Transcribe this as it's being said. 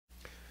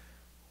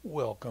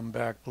Welcome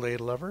back,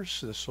 blade lovers.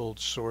 This old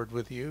sword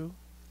with you.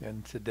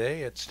 And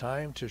today it's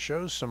time to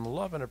show some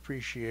love and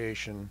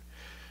appreciation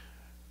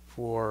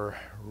for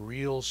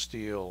real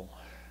steel.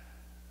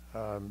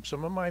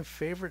 Some of my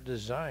favorite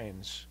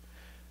designs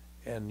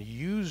and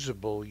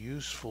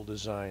useful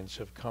designs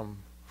have come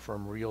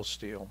from real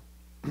steel.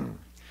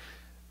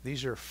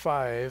 These are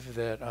 5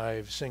 that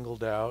I've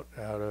singled out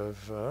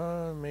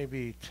of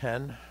maybe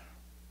 10,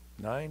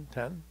 9,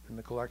 10 in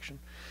the collection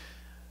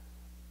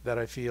that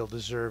I feel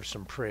deserve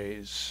some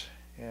praise.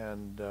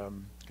 And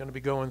going to be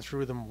going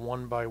through them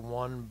one by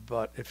one,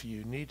 but if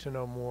you need to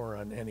know more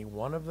on any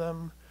one of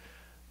them,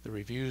 the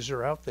reviews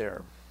are out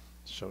there,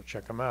 so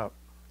check them out.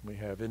 We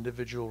have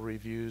individual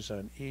reviews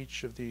on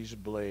each of these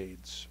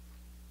blades.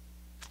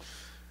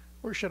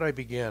 Where should I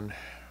begin?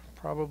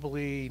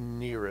 Probably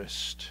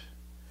nearest.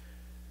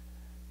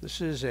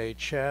 This is a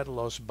Chad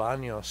Los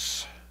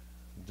Baños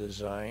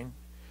design.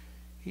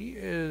 He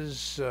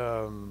is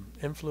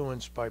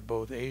influenced by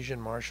both Asian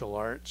martial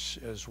arts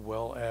as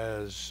well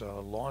as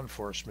law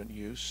enforcement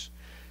use.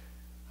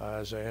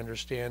 As I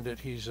understand it,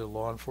 he's a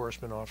law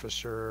enforcement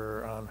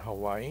officer on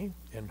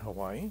in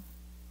Hawaii.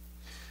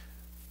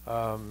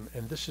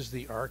 And this is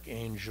the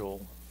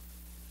Archangel,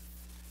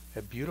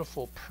 a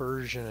beautiful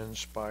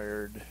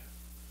Persian-inspired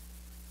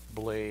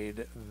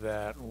blade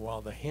that, while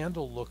the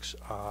handle looks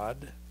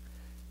odd,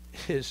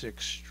 is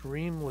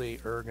extremely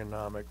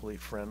ergonomically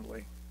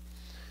friendly.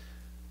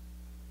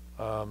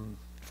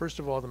 First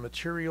of all, the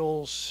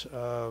materials.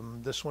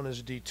 This one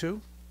is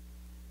D2,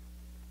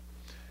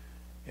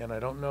 and I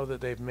don't know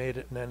that they've made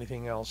it in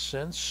anything else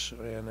since,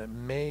 and it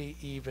may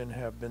even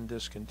have been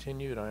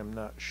discontinued. I'm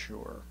not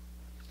sure.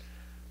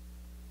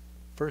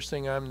 First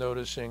thing I'm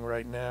noticing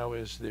right now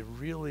is the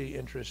really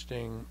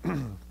interesting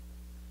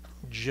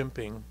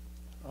jimping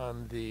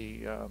on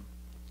the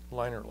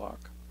liner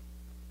lock,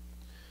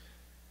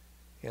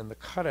 and the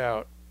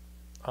cutout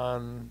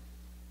on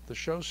the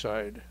show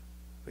side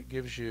that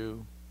gives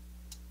you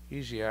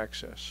easy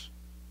access.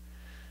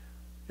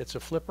 It's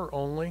a flipper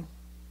only.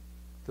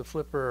 The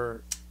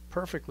flipper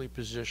perfectly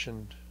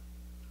positioned,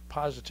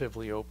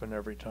 positively open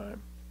every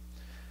time.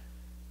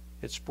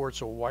 It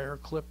sports a wire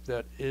clip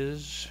that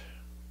is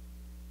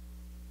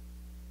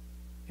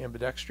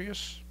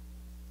ambidextrous.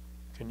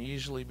 Can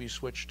easily be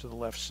switched to the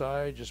left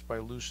side just by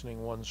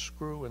loosening one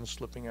screw and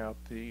slipping out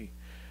the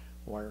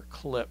wire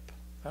clip.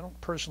 I don't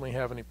personally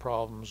have any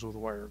problems with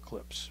wire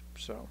clips,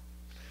 so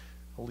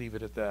I'll leave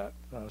it at that.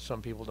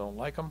 Some people don't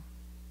like them.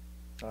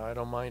 I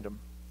don't mind them.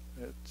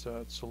 It's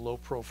a low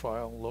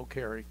profile, low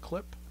carry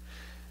clip,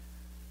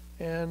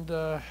 and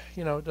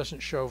it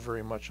doesn't show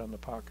very much on the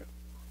pocket.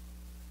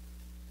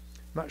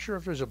 I'm not sure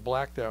if there's a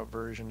blacked out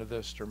version of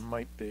this. There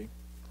might be,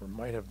 or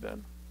might have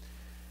been.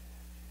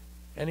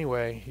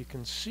 Anyway, you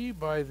can see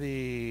by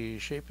the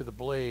shape of the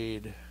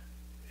blade,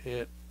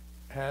 it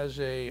has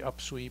a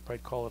upsweep.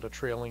 I'd call it a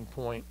trailing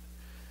point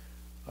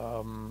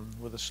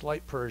with a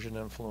slight Persian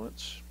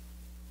influence.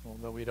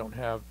 Although we don't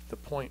have the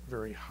point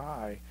very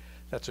high,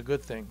 that's a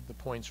good thing. The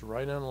point's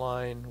right in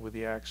line with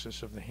the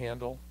axis of the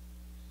handle.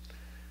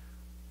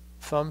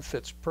 Thumb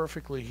fits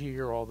perfectly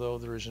here, although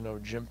there is no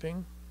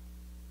jimping.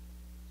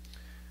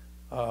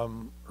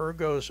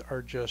 Ergos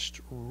are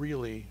just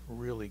really,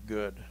 really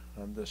good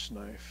on this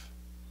knife.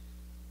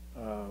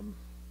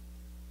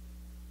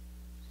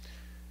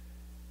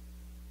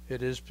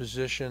 It is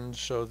positioned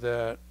so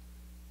that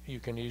you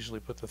can easily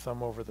put the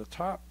thumb over the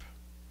top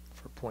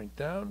for point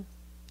down.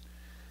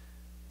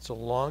 It's a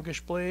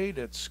longish blade.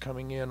 It's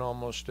coming in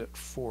almost at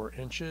 4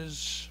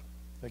 inches.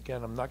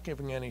 Again, I'm not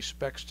giving any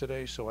specs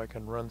today, so I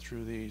can run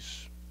through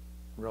these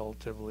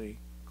relatively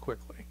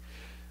quickly.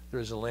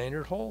 There's a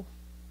lanyard hole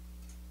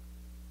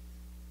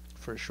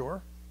for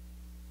sure.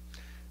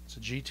 It's a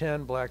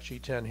G10, black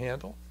G10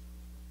 handle.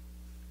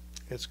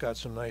 It's got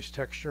some nice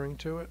texturing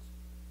to it.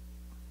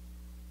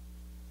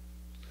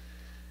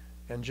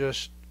 And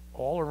just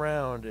all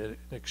around, an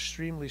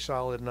extremely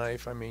solid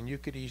knife. I mean, you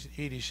could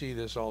EDC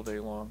this all day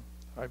long.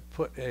 I've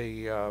put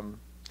a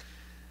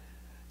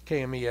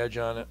KME edge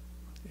on it,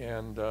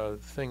 and the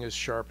thing is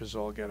sharp as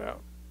all get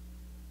out.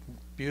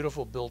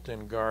 Beautiful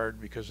built-in guard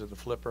because of the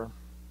flipper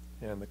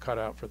and the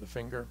cutout for the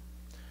finger.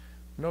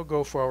 No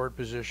go-forward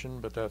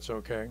position, but that's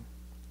okay.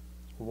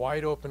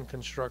 Wide open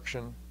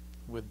construction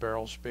with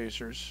barrel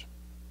spacers.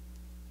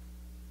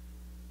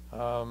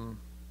 And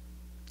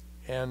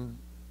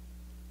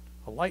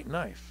a light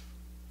knife.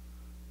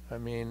 I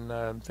mean,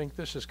 I think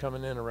this is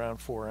coming in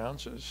around 4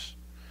 ounces.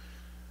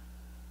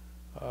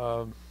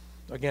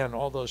 Again,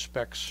 all those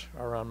specs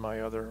are on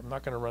my other. I'm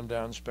not going to run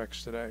down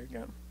specs today.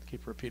 Again,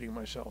 keep repeating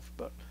myself,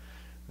 but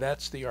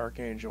that's the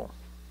Archangel.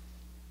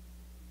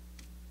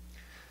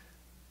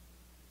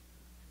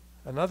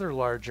 Another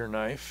larger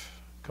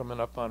knife coming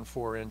up on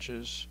 4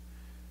 inches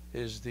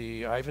is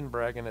the Ivan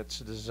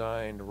Braganets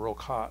designed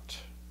Roccat.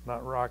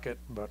 Not rocket,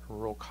 but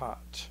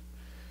Roccat.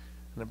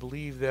 And I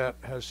believe that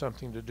has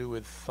something to do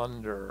with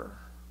thunder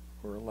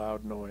or a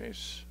loud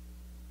noise.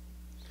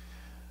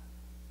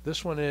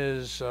 This one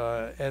is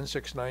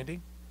N690.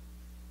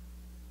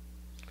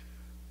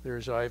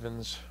 There's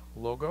Ivan's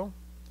logo.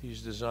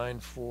 He's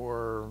designed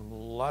for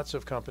lots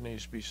of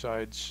companies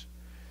besides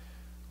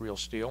Real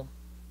Steel.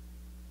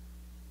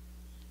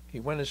 He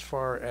went as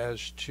far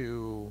as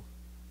to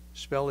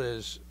spell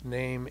his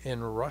name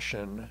in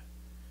Russian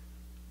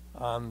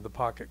on the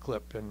pocket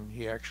clip, and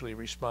he actually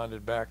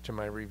responded back to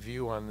my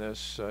review on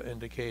this,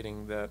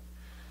 indicating that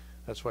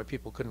that's why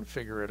people couldn't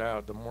figure it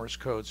out. The Morse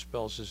code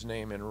spells his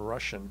name in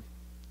Russian.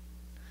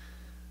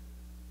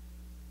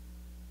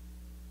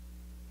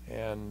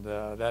 And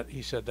that,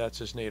 he said, that's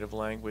his native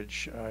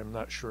language. I'm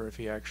not sure if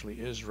he actually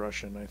is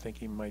Russian. I think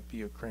he might be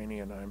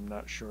Ukrainian. I'm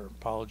not sure.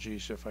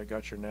 Apologies if I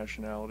got your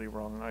nationality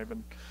wrong,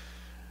 Ivan.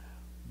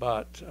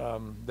 But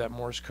that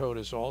Morse code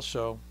is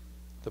also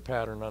the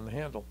pattern on the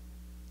handle.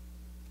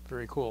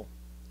 Very cool.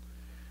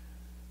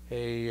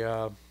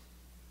 A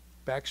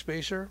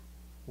backspacer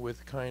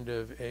with kind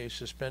of a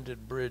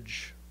suspended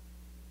bridge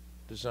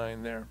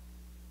design there.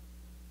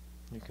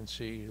 You can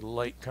see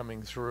light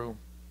coming through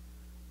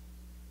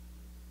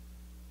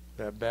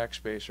that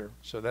backspacer,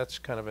 so that's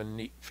kind of a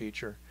neat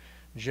feature.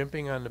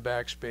 Jimping on the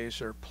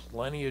backspacer,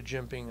 plenty of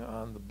jimping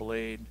on the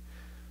blade.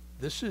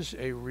 This is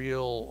a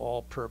real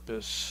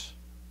all-purpose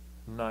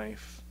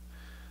knife.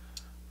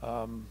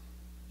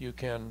 You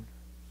can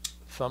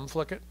thumb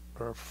flick it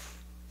or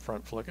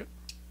front flick it,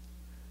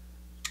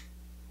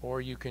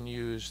 or you can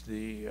use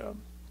the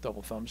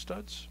double thumb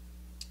studs.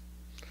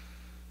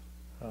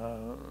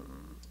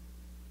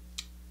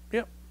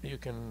 Yep, you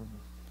can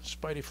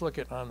Spidey flick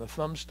it on the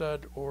thumb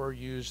stud or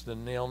use the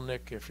nail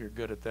nick if you're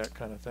good at that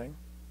kind of thing.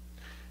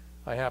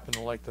 I happen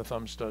to like the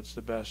thumb studs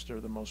the best, they're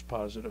the most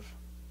positive.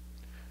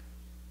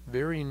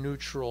 Very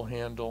neutral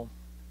handle.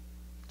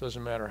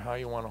 Doesn't matter how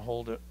you want to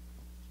hold it,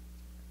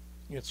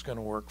 it's going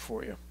to work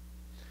for you.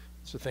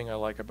 It's the thing I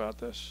like about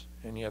this.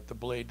 And yet the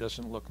blade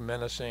doesn't look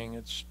menacing.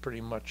 It's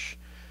pretty much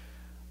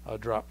a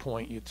drop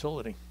point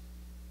utility.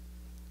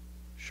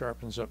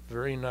 Sharpens up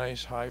very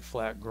nice, high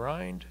flat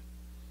grind.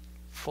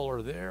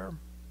 Fuller there.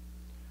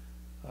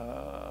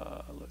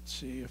 Let's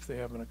see if they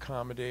have an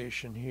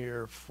accommodation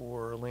here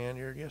for a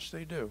lanyard. Yes,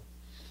 they do.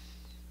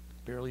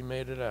 Barely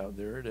made it out.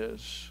 There it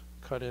is.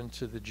 Cut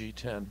into the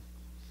G10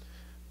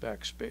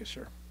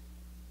 backspacer.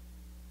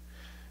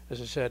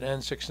 As I said,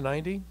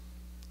 N690.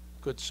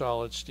 Good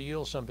solid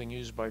steel, something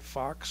used by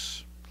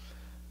Fox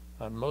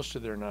on most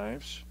of their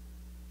knives,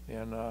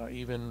 and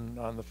even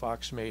on the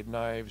Fox-made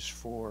knives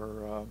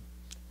for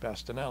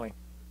Bastinelli.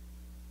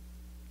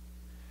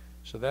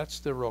 So that's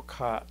the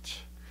Rocat.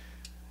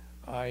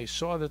 I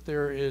saw that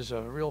there is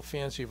a real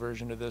fancy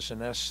version of this, an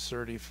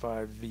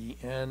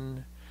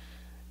S35VN,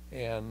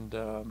 and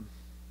I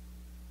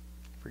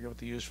forget what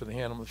they use for the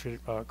handle,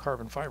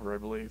 carbon fiber, I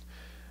believe,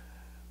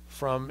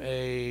 from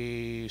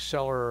a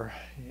seller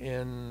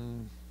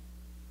in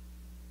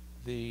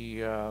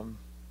the I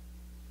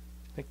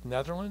think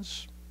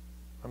Netherlands,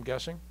 I'm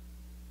guessing.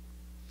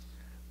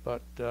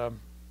 But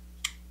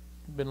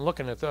been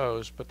looking at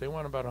those, but they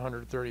want about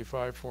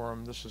 135 for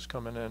them. This is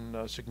coming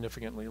in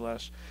significantly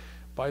less.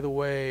 By the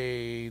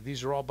way,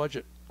 these are all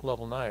budget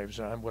level knives.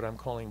 What I'm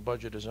calling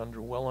budget is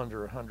well under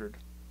 100.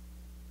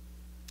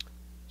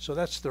 So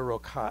that's the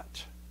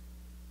Rocat.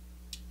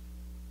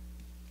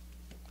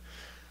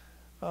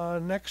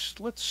 Next,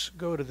 let's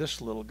go to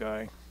this little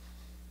guy.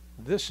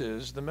 This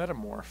is the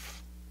Metamorph.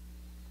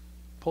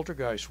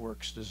 Poltergeist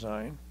Works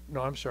design.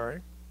 No, I'm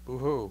sorry.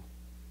 Boohoo.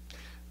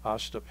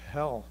 Ostap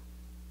Hell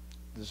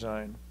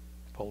design.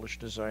 Polish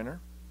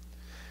designer.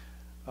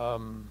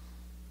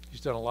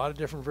 He's done a lot of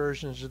different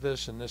versions of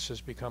this, and this has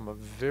become a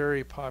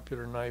very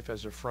popular knife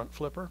as a front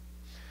flipper.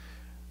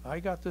 I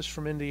got this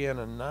from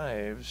Indiana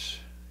Knives,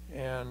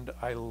 and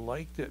I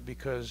liked it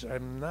because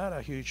I'm not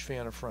a huge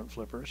fan of front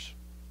flippers,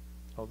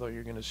 although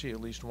you're going to see at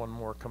least one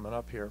more coming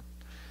up here.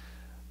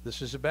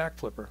 This is a back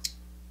flipper,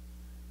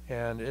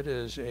 and it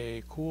is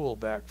a cool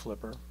back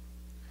flipper.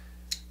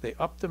 They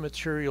upped the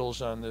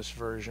materials on this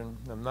version.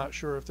 I'm not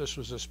sure if this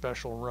was a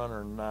special run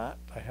or not.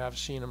 I have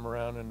seen them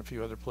around in a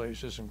few other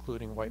places,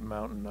 including White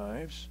Mountain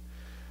Knives.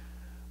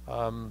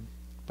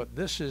 But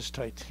this is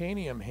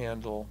titanium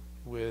handle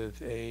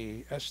with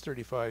a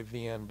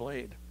S35VN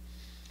blade.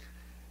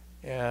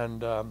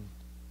 And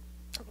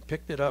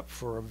picked it up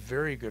for a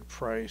very good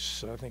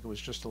price. I think it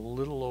was just a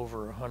little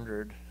over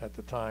 100 at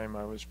the time.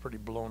 I was pretty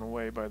blown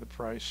away by the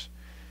price,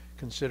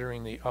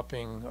 considering the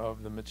upping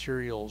of the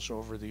materials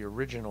over the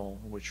original,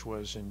 which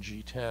was in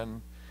G10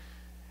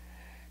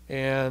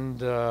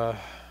 and either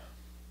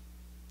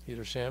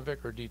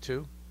Sandvik or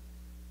D2,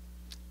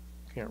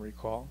 can't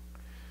recall,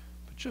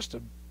 but just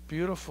a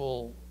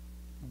beautiful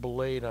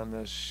blade on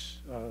this.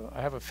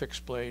 I have a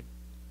fixed blade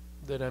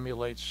that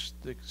emulates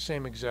the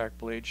same exact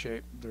blade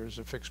shape. There's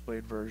a fixed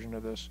blade version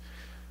of this,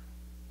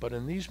 but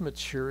in these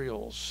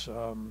materials,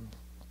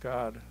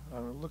 God,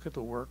 look at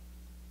the work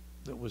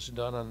that was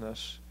done on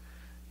this.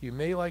 You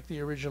may like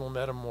the original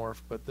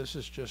Metamorph, but this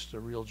is just a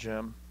real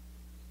gem.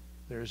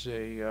 There's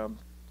a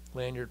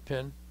lanyard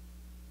pin,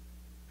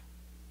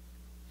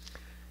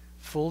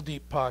 full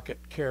deep pocket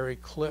carry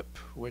clip,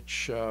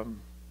 which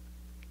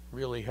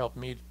really helped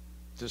me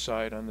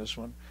decide on this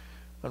one.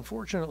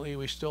 Unfortunately,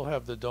 we still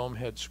have the dome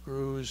head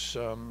screws.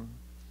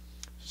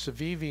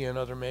 Civivi and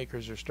other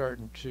makers are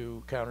starting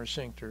to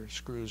countersink their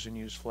screws and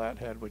use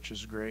flathead, which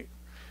is great.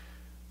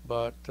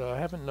 But I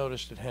haven't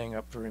noticed it hang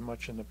up very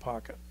much in the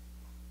pocket.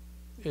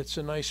 It's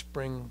a nice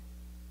spring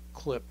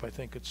clip. I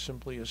think it's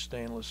simply a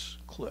stainless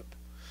clip.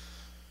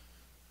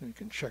 You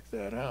can check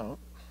that out.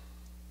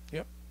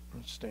 Yep,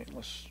 it's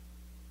stainless.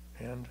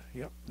 And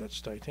yep,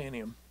 that's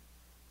titanium.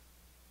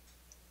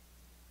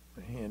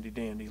 A handy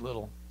dandy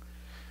little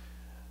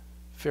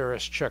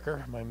ferrous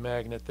checker, my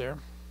magnet there.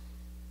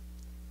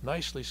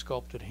 Nicely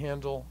sculpted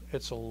handle.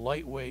 It's a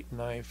lightweight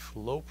knife,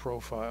 low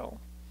profile.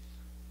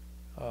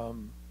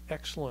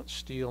 Excellent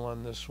steel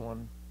on this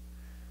one.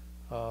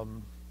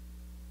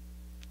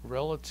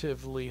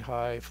 Relatively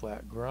high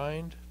flat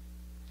grind.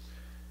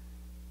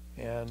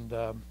 And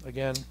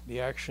again, the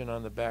action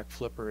on the back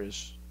flipper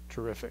is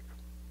terrific.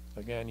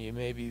 Again, you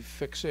may be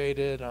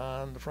fixated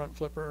on the front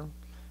flipper.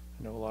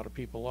 I know a lot of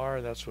people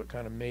are. That's what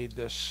kind of made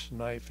this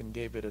knife and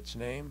gave it its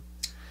name.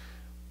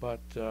 But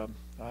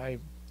I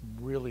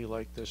really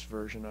like this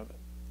version of it.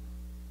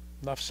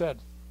 Enough said.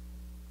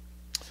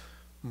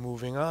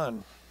 Moving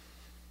on.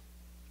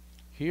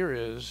 Here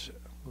is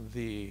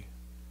the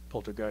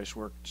Poltergeist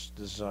Works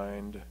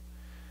designed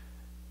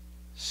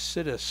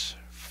Sidus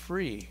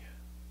Free.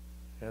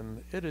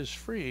 And it is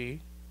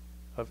free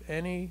of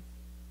any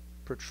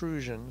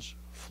protrusions,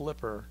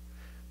 flipper,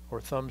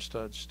 or thumb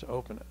studs to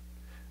open it.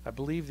 I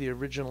believe the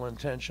original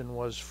intention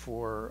was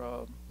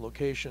for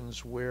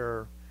locations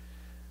where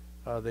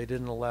they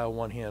didn't allow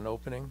one-hand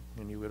opening,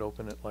 and you would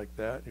open it like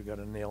that. You got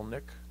a nail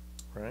nick,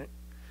 right?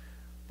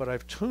 But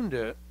I've tuned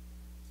it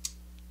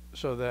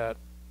so that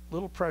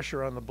little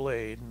pressure on the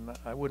blade, and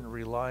I wouldn't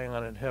rely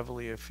on it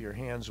heavily if your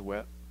hand's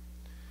wet,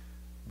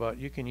 but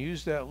you can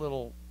use that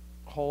little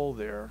hole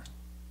there,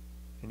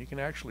 and you can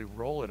actually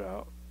roll it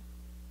out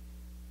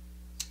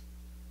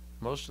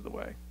most of the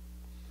way.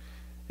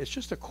 It's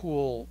just a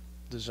cool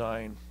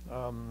design.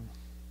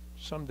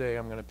 Someday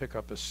I'm going to pick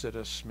up a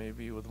Sidus,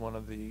 maybe with one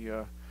of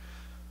the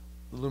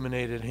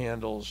illuminated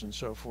handles and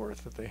so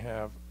forth that they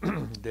have,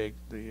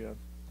 the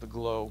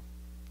Glow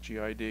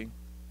GID.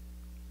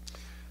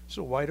 It's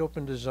a wide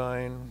open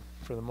design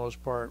for the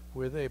most part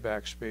with a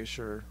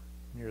backspacer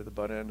near the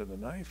butt end of the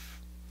knife.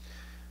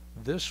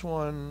 This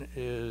one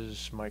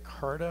is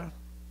micarta,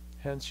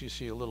 hence you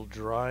see a little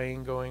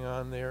drying going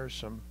on there,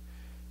 some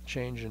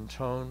change in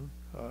tone.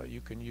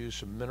 You can use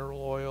some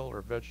mineral oil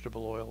or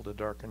vegetable oil to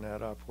darken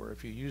that up, where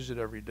if you use it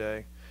every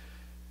day,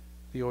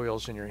 the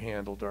oils in your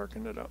hand will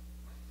darken it up.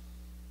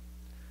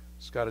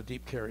 It's got a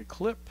deep carry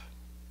clip.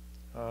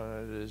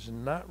 It is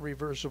not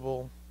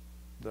reversible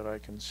that I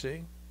can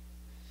see.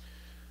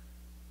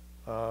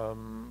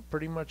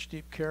 Pretty much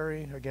deep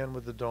carry, again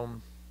with the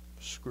dome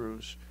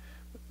screws.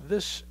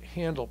 This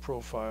handle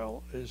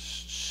profile is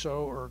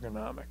so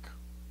ergonomic.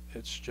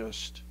 It's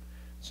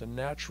a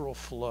natural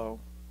flow,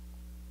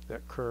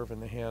 that curve in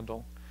the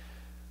handle.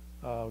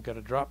 We've got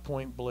a drop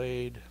point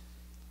blade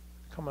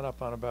coming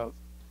up on about,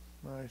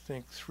 I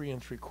think, 3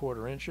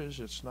 3/4 inches.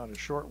 It's not a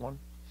short one.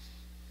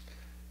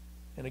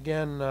 And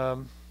again,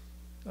 a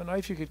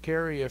knife you could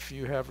carry if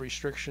you have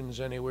restrictions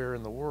anywhere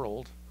in the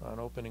world on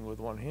opening with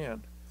one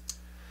hand,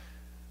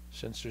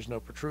 since there's no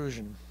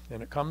protrusion.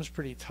 And it comes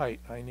pretty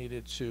tight. I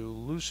needed to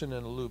loosen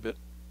and lube it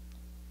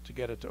to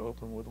get it to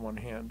open with one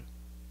hand.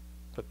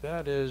 But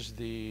that is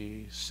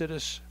the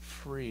Sidus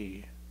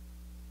Free.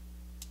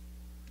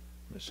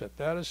 I'm going to set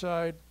that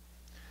aside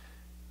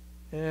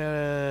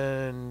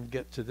and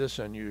get to this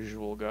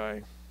unusual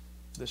guy.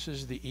 This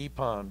is the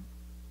Epon.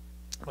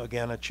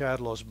 Again, a Chad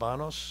Los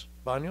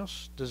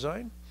Banos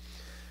design.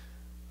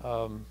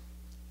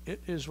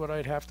 It is what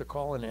I'd have to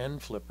call an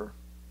end flipper,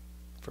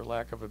 for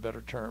lack of a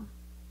better term.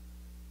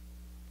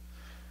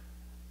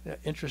 Yeah,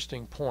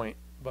 interesting point,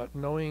 but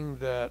knowing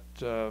that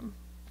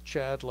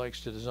Chad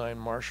likes to design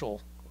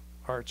martial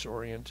arts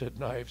oriented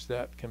knives,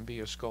 that can be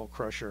a skull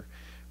crusher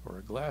or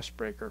a glass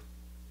breaker,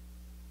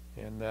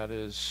 and that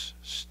is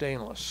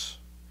stainless.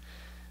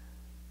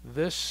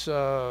 This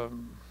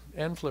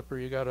end flipper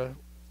you got to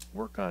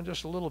work on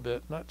just a little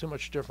bit, not too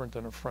much different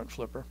than a front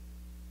flipper.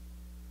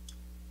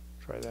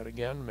 Try that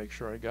again, make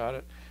sure I got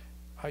it.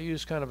 I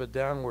use kind of a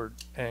downward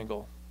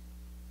angle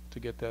to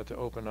get that to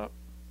open up.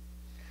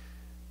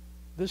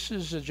 This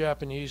is a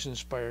Japanese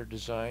inspired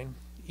design.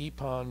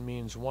 Epon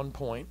means 1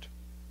 point.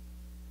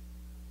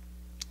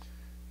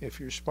 If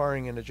you're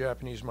sparring in a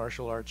Japanese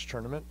martial arts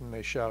tournament and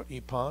they shout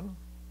Epon,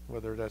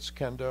 whether that's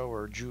kendo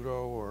or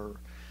judo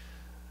or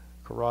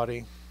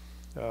karate,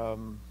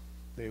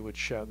 they would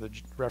shout, the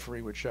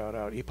referee would shout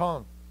out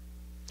Epon.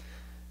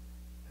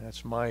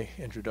 That's my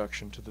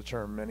introduction to the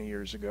term many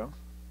years ago.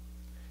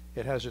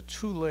 It has a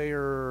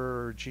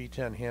 2-layer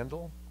G10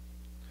 handle.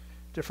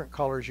 Different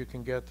colors you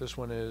can get. This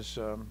one is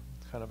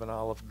kind of an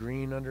olive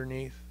green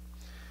underneath.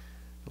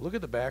 Look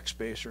at the back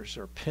spacers,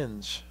 or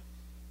pins.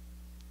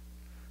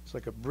 It's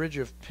like a bridge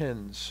of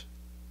pins.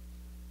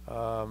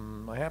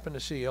 I happened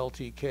to see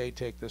LTK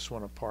take this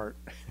one apart.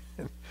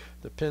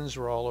 The pins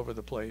were all over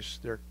the place.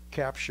 They're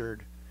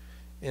captured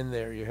in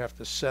there. You have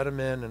to set them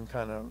in and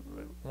kind of,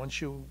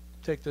 once you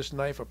take this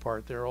knife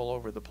apart, they're all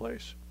over the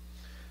place.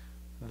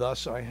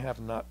 Thus, I have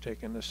not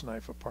taken this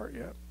knife apart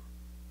yet.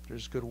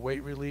 There's good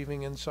weight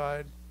relieving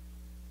inside,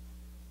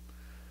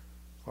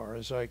 as far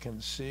as I can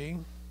see.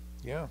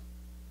 Yeah,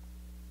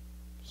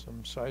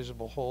 some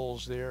sizable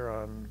holes there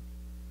on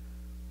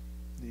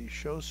the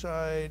show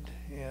side,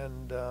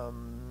 and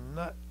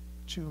not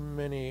too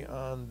many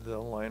on the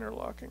liner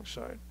locking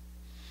side.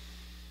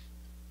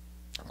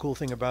 Cool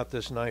thing about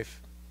this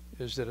knife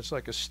is that it's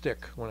like a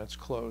stick when it's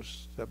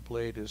closed. That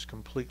blade is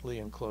completely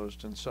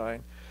enclosed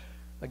inside.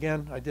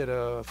 Again, I did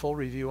a full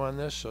review on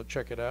this, so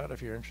check it out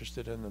if you're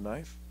interested in the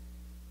knife.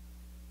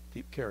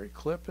 Deep carry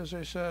clip, as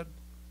I said,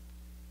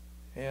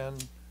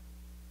 and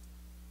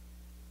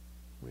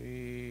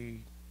you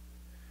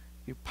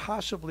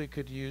possibly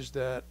could use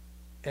that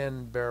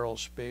end barrel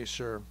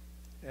spacer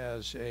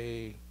as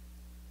a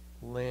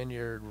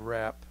lanyard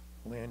wrap,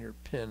 lanyard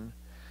pin.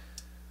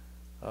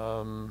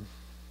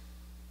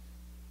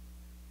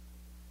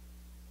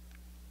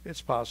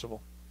 It's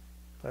possible.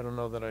 I don't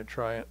know that I'd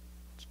try it.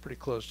 It's pretty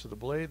close to the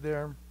blade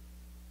there.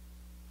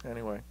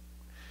 Anyway,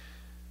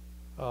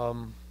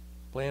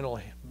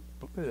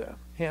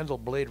 handle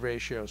blade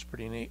ratio is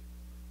pretty neat.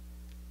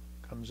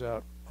 Comes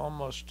out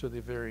almost to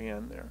the very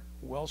end there.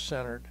 Well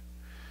centered.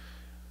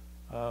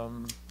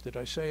 Did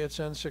I say it's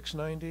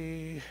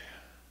N690?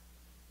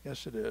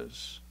 Yes, it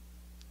is.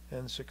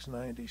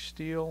 N690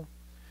 steel.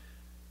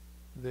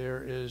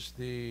 There is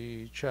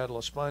the Chattel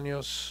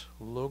Españos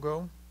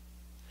logo.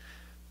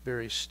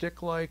 Very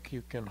stick-like.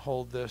 You can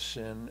hold this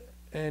in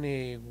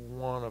any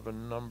one of a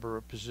number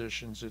of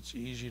positions. It's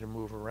easy to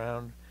move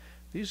around.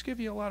 These give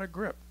you a lot of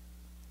grip.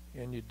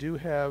 And you do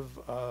have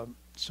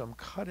some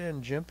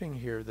cut-in jimping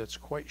here that's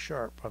quite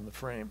sharp on the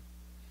frame.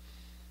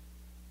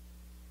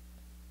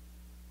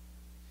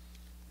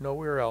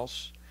 Nowhere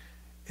else.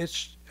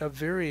 It's a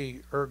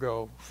very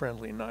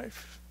ergo-friendly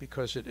knife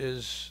because it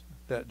is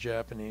that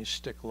Japanese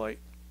stick-light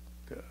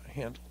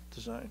handle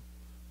design.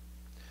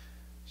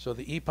 So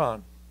the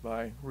Ippon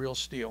by Real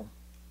Steel.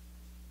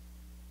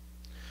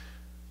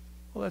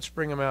 Well, let's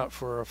bring them out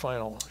for a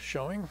final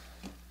showing,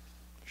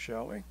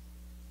 shall we?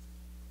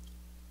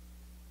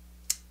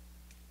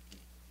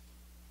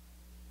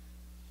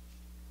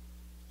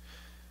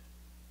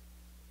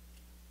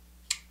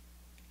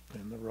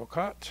 And the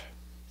Rocotte.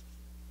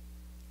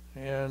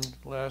 And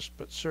last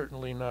but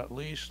certainly not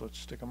least, let's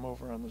stick them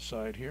over on the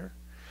side here,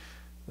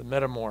 the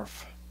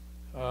Metamorph.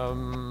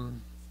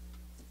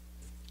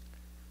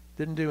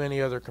 Didn't do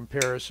any other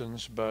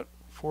comparisons, but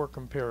for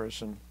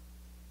comparison,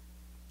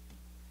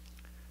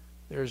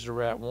 there's the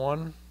Rat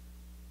 1.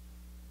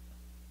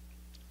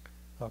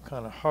 I'll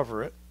kind of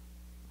hover it.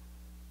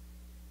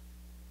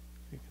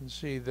 You can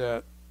see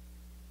that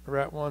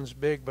Rat 1's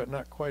big, but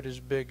not quite as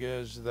big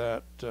as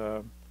that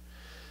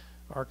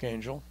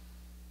Archangel.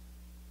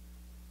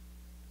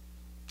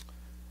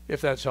 If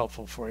that's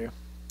helpful for you.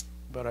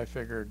 But I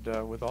figured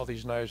with all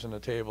these knives on the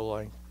table,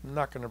 I'm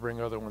not going to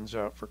bring other ones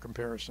out for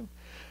comparison.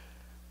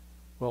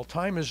 Well,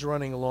 time is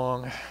running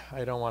long.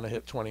 I don't want to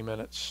hit 20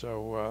 minutes,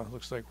 so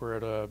looks like we're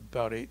at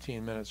about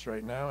 18 minutes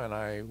right now, and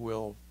I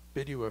will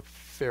bid you a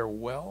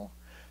farewell.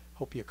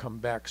 Hope you come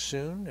back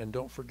soon, and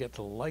don't forget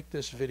to like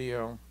this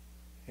video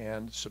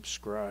and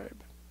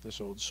subscribe.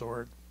 This Old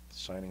Sword,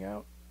 signing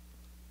out.